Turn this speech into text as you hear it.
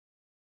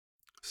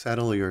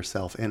Settle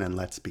yourself in and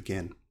let's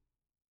begin.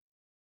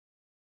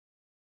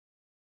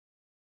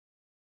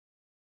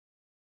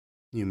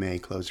 You may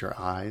close your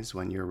eyes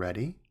when you're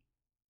ready.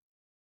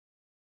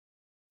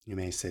 You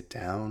may sit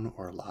down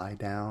or lie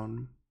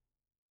down,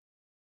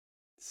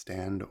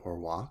 stand or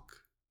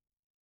walk.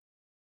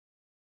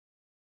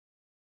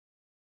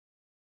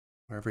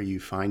 Wherever you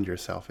find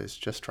yourself is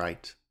just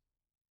right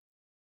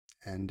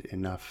and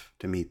enough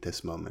to meet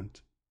this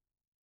moment.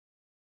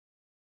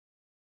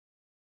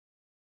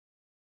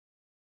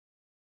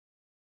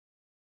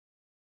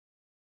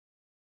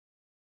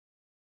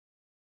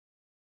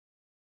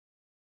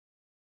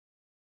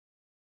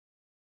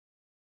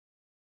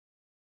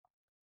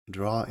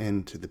 Draw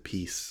into the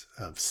peace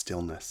of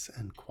stillness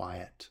and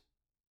quiet.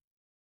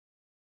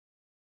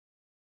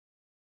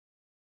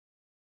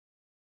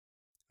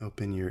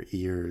 Open your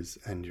ears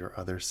and your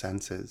other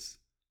senses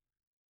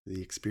to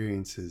the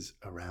experiences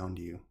around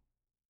you.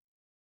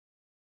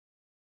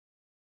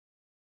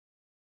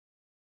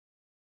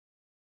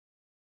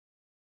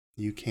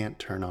 You can't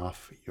turn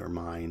off your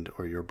mind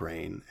or your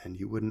brain, and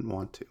you wouldn't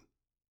want to.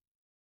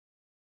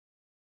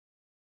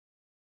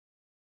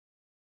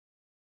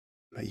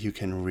 But you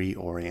can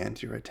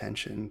reorient your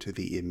attention to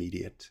the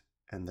immediate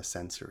and the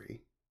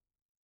sensory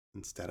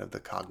instead of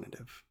the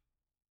cognitive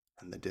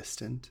and the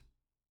distant.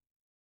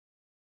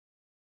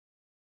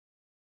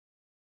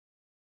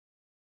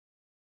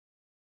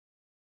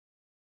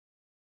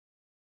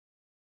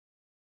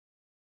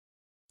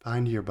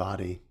 Find your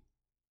body.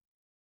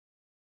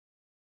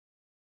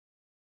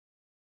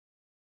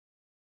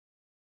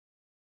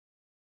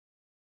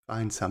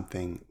 Find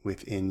something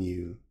within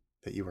you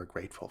that you are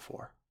grateful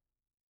for.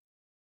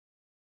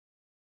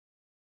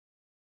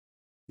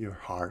 Your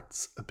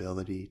heart's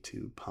ability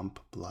to pump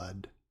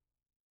blood,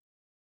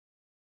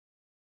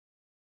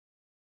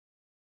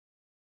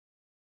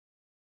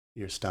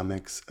 your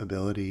stomach's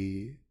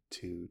ability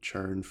to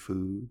churn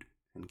food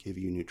and give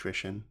you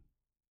nutrition,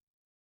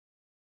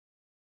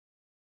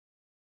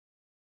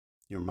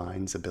 your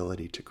mind's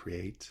ability to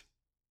create,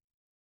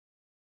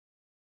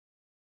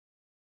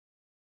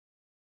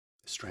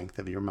 the strength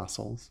of your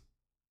muscles.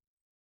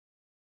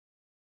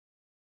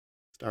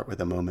 Start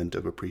with a moment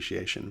of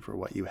appreciation for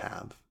what you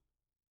have,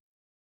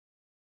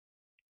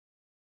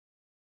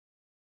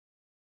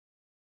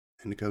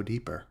 and go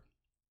deeper.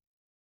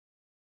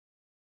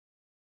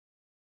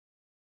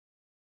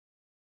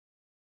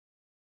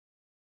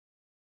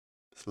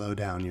 Slow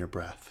down your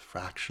breath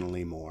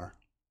fractionally more.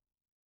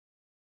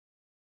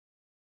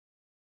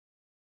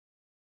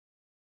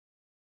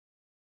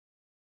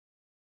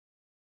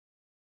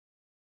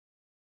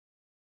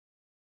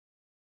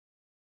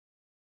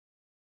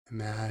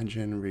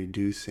 Imagine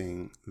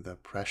reducing the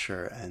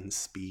pressure and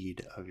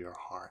speed of your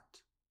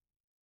heart.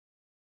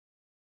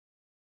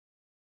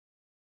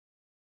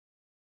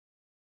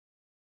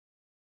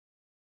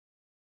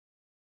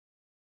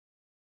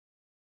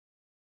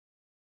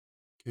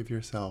 Give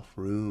yourself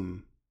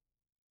room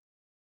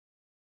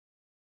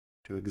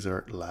to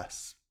exert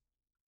less.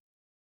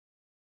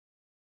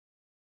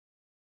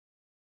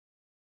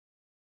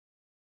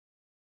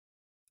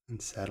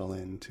 And settle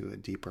into a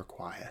deeper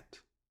quiet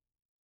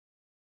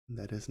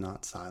that is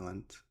not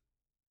silent,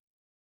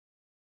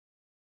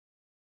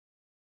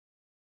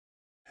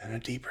 and a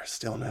deeper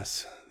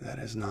stillness that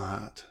is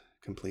not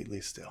completely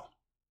still,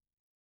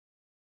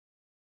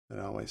 but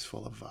always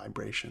full of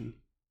vibration.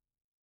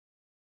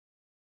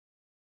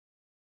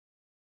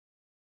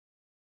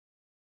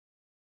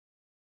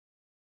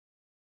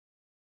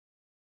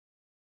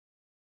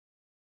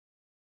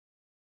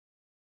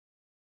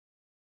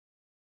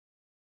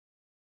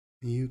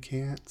 You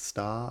can't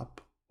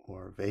stop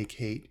or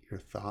vacate your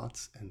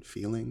thoughts and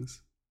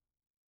feelings.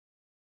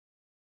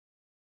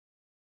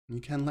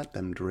 You can let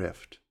them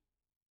drift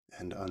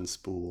and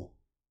unspool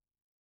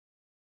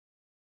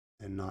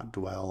and not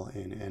dwell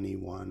in any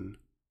one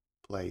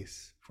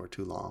place for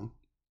too long.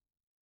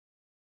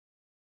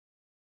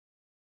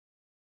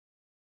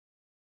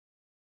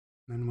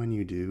 And when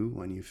you do,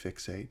 when you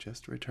fixate,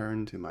 just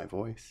return to my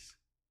voice,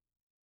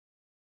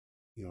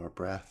 your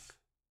breath,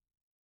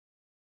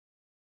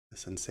 the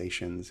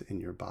sensations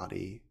in your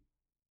body,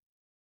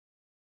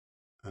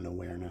 an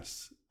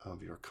awareness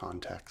of your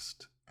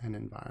context and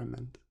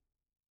environment.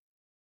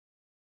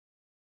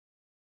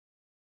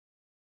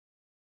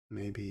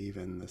 Maybe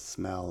even the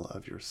smell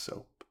of your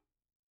soap.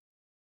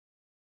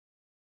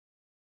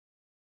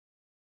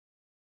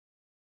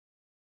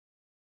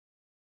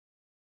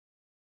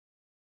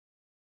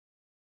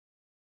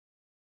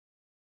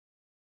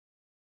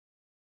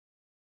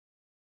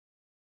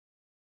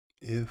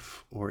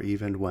 If or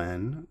even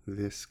when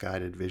this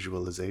guided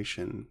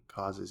visualization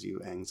causes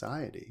you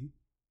anxiety,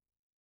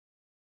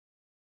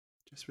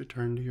 just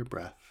return to your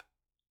breath,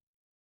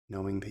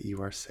 knowing that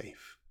you are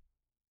safe.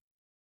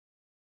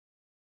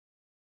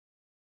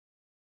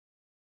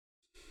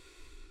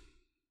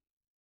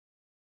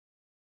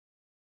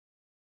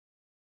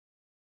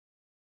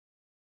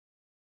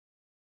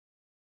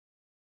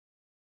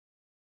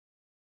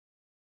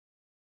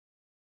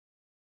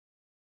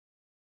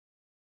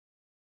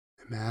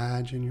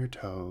 Imagine your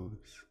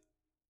toes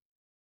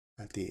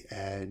at the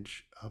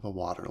edge of a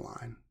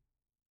waterline,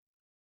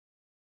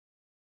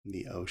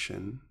 the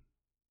ocean,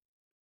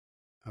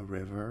 a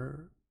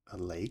river, a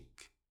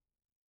lake.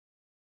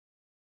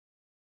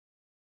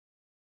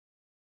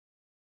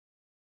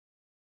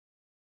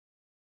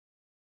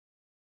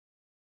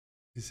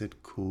 Is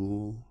it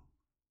cool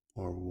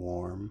or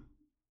warm?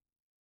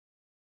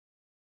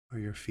 Are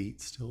your feet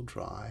still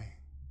dry?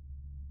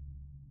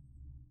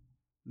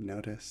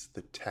 Notice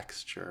the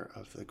texture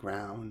of the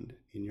ground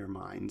in your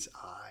mind's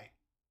eye.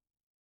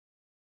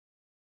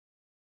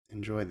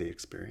 Enjoy the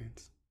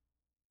experience.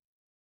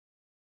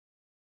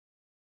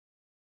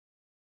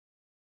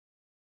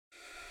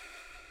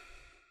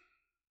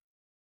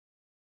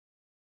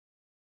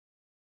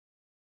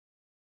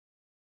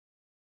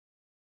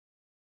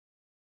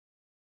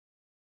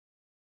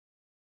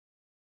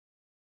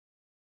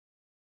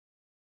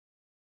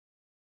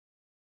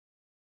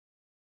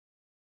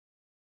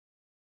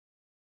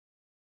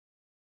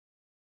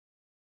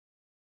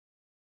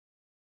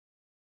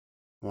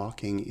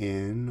 Walking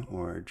in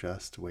or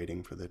just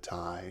waiting for the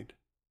tide,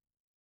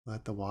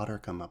 let the water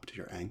come up to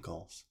your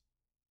ankles,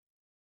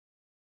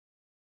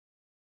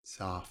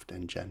 soft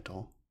and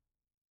gentle.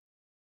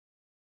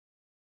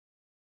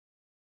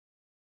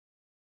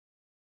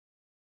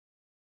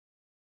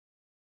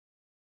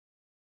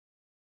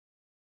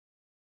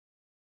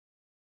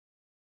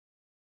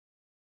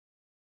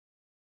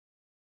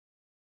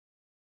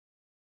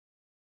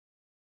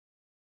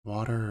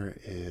 Water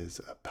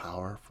is a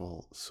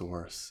powerful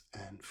source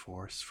and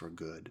force for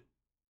good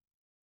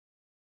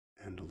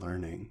and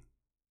learning,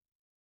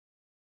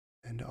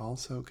 and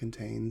also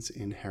contains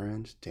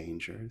inherent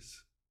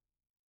dangers.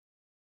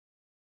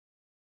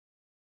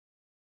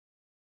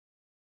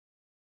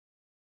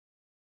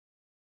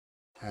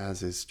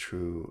 As is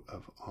true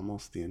of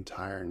almost the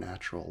entire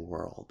natural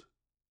world,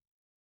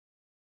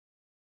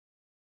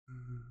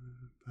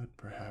 but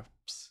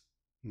perhaps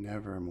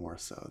never more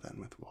so than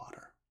with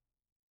water,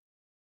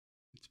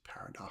 its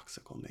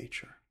paradoxical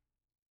nature.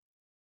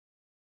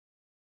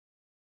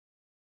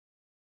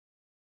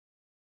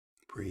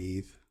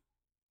 Breathe.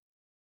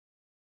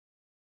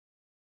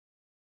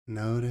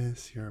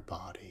 Notice your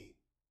body.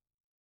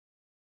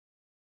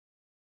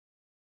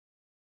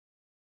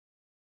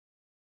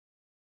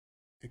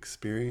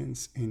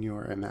 Experience in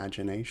your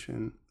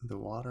imagination the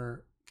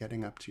water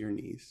getting up to your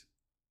knees.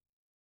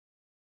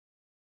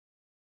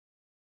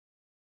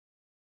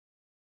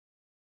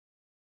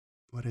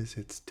 What is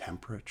its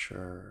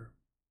temperature,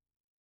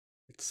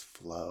 its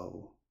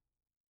flow?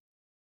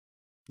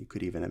 You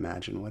could even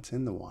imagine what's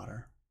in the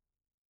water: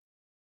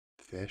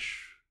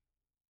 fish,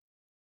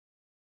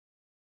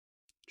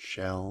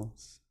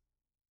 shells.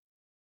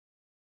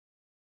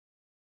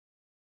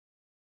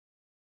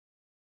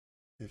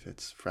 If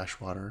it's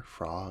freshwater,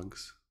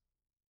 frogs,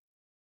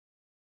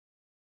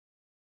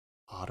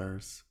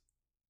 otters.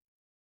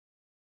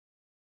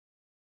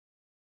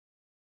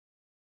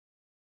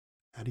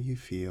 How do you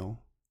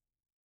feel?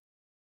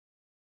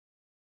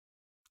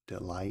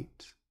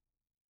 Delight,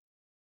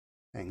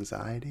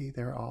 anxiety,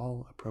 they're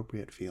all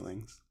appropriate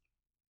feelings.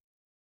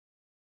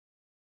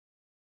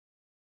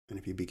 And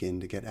if you begin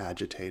to get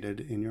agitated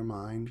in your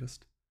mind,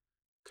 just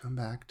come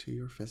back to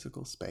your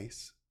physical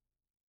space,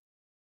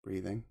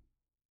 breathing,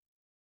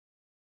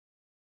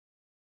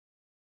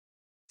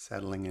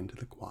 settling into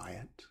the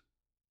quiet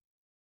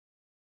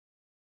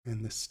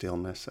and the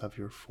stillness of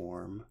your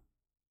form.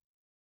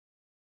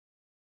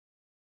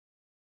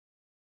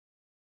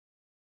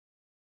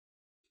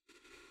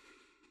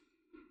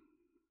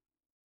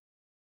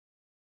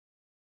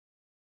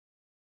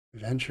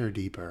 Venture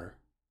deeper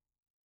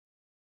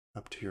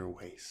up to your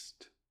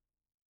waist.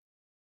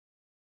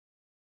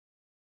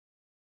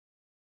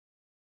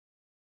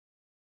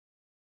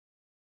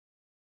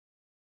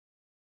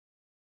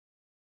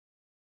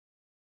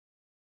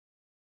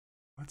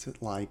 What's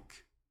it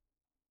like?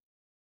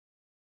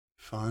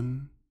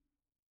 Fun,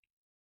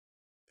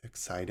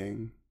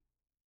 exciting,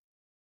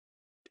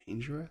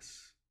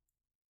 dangerous,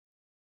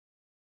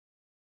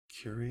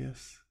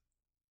 curious?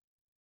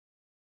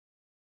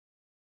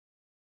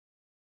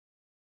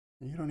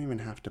 You don't even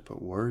have to put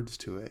words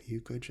to it.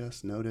 You could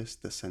just notice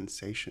the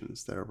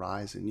sensations that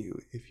arise in you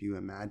if you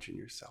imagine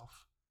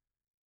yourself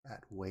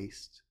at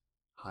waist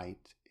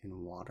height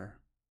in water.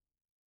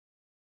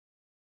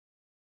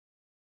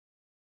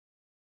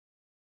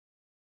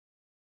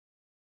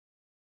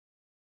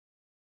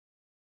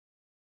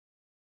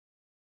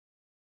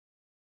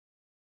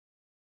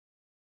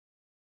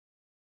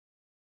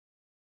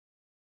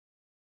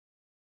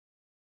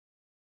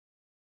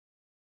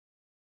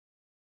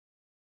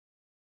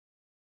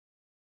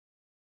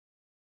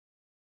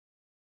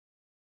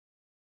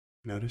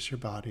 Notice your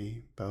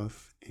body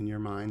both in your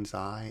mind's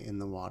eye in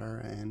the water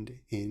and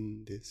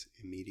in this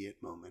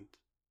immediate moment,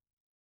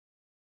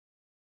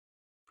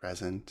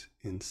 present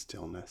in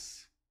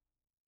stillness,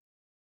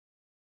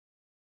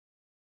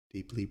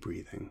 deeply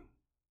breathing,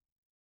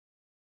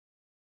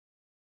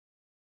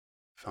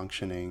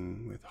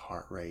 functioning with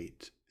heart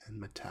rate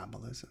and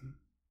metabolism.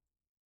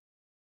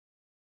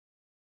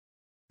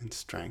 and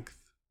strength.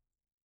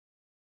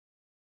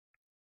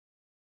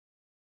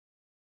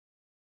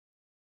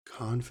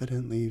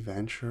 Confidently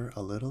venture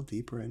a little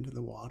deeper into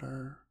the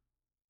water,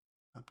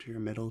 up to your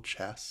middle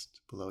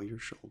chest, below your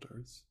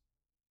shoulders.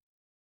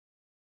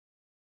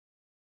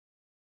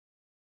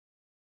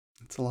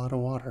 It's a lot of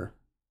water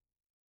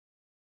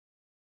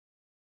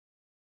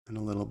and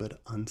a little bit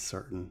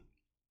uncertain,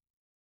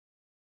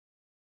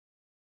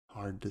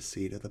 hard to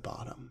see to the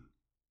bottom.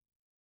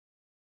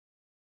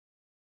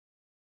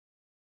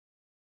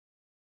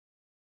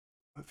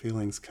 What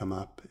feelings come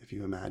up if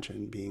you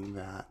imagine being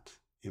that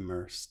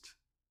immersed?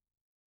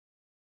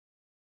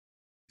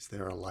 Is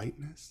there a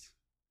lightness,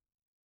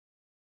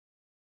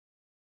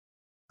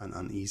 an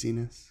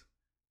uneasiness,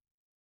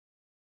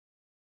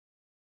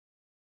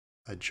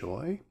 a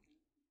joy?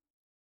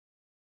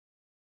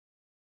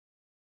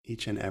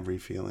 Each and every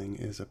feeling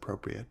is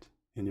appropriate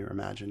in your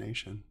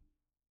imagination.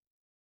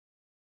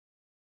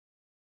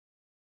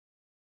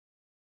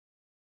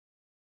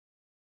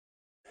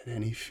 And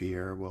any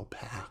fear will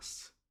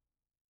pass,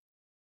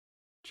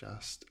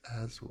 just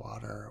as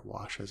water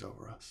washes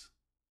over us.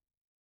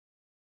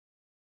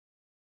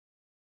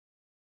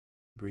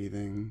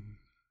 Breathing,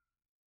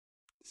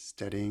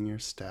 steadying your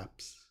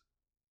steps,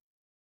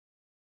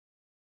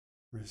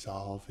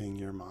 resolving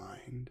your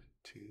mind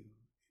to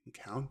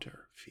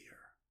encounter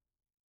fear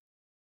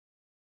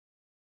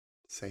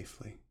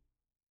safely.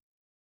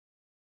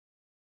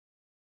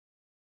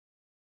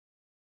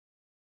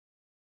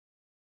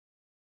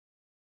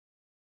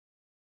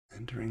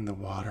 Entering the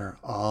water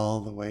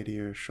all the way to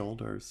your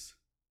shoulders.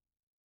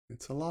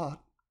 It's a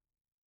lot.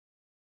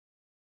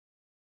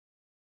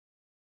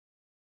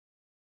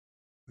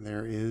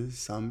 There is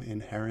some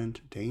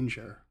inherent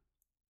danger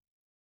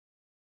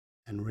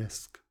and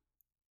risk.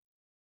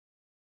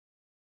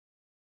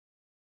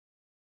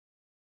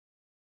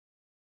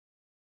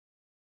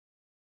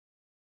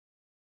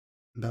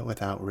 But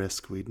without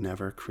risk, we'd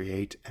never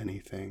create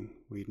anything.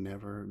 We'd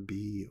never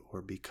be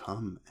or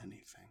become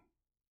anything.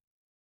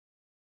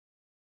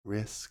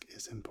 Risk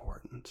is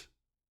important.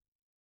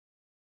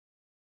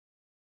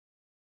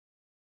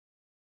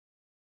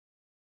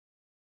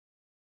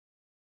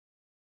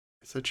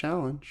 It's a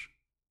challenge.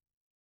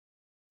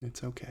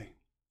 It's okay.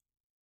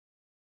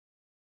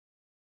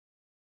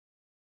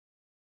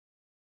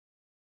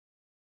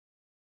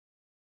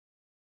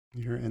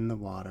 You're in the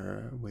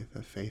water with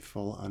a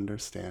faithful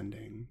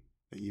understanding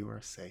that you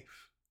are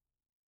safe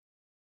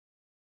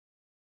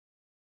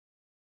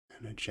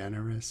and a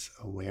generous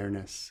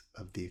awareness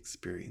of the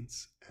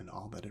experience and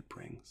all that it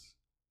brings.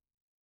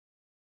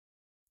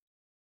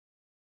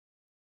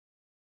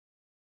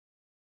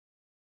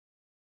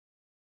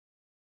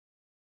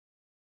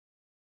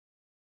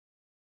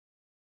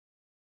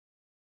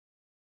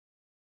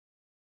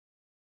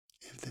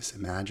 If this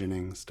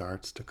imagining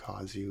starts to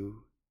cause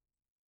you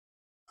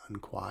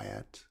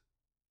unquiet,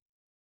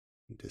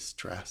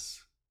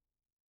 distress,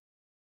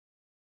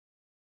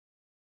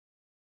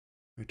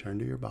 return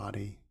to your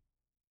body.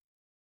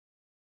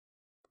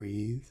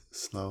 Breathe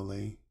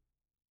slowly.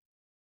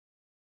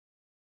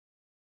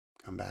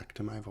 Come back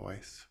to my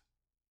voice.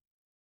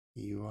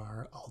 You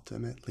are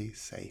ultimately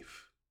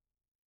safe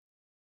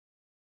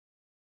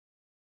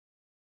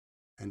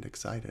and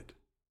excited.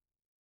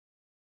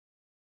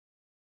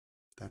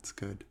 That's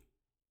good.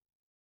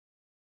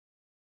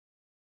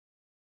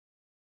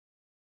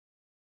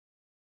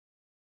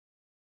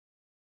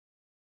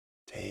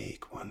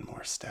 Take one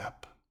more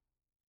step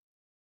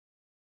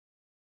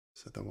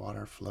so the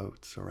water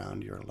floats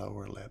around your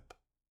lower lip,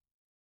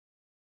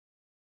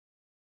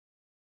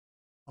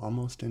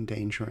 almost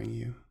endangering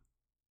you.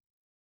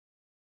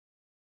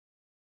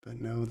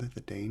 But know that the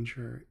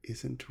danger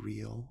isn't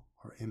real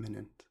or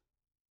imminent.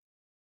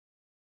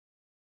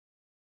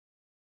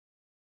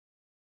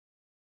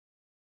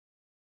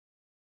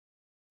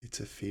 It's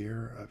a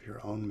fear of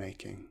your own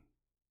making.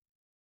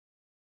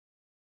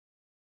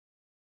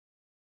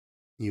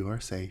 You are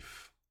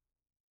safe.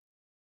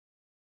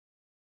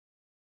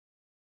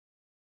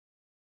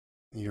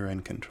 You're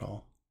in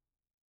control.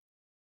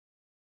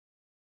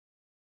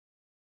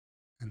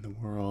 And the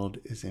world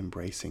is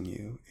embracing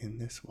you in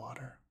this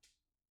water.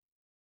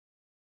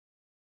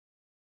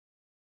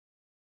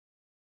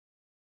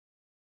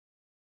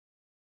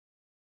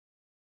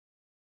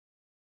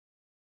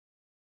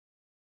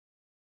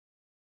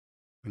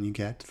 When you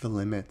get to the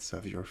limits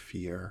of your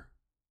fear,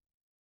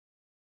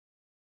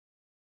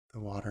 the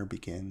water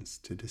begins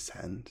to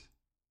descend.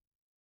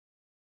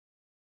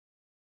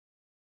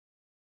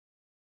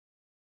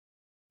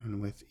 And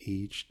with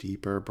each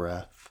deeper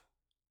breath,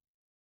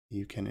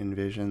 you can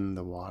envision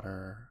the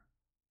water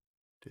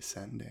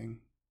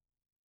descending,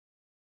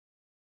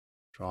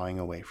 drawing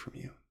away from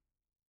you.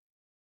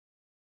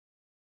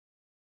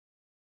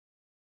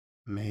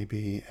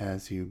 Maybe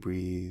as you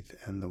breathe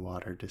and the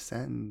water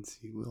descends,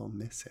 you will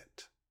miss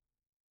it.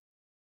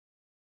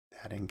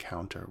 That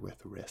encounter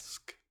with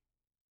risk.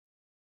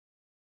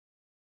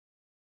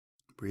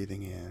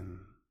 Breathing in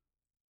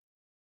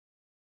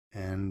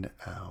and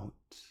out,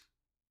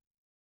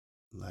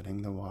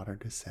 letting the water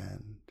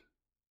descend,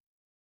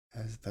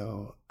 as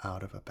though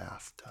out of a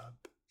bathtub,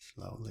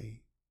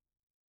 slowly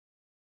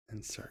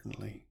and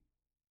certainly.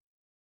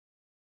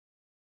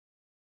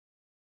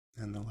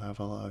 And the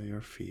level of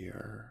your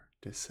fear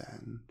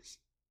descends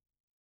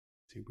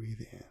as you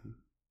breathe in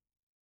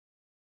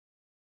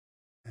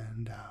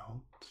and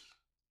out,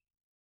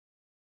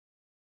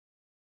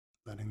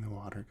 letting the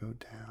water go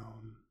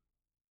down.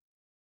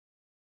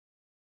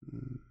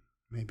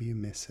 Maybe you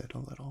miss it a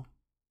little.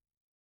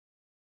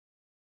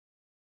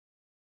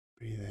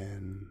 Breathe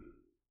in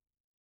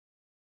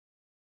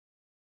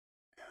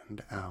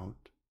and out.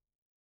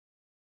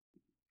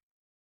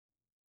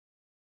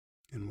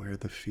 And where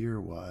the fear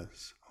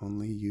was,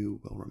 only you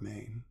will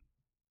remain.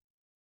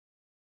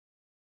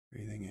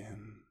 Breathing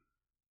in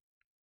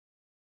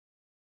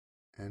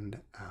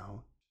and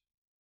out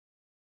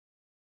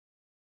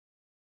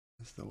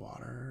as the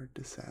water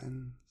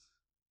descends.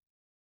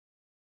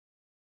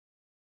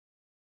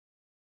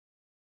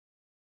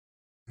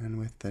 And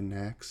with the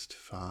next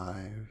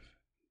 5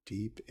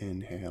 deep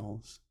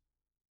inhales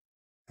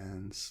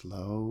and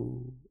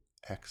slow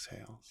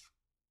exhales,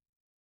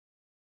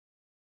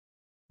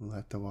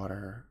 let the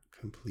water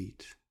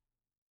complete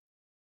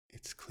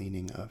its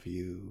cleaning of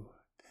you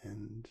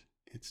and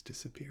its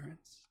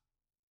disappearance.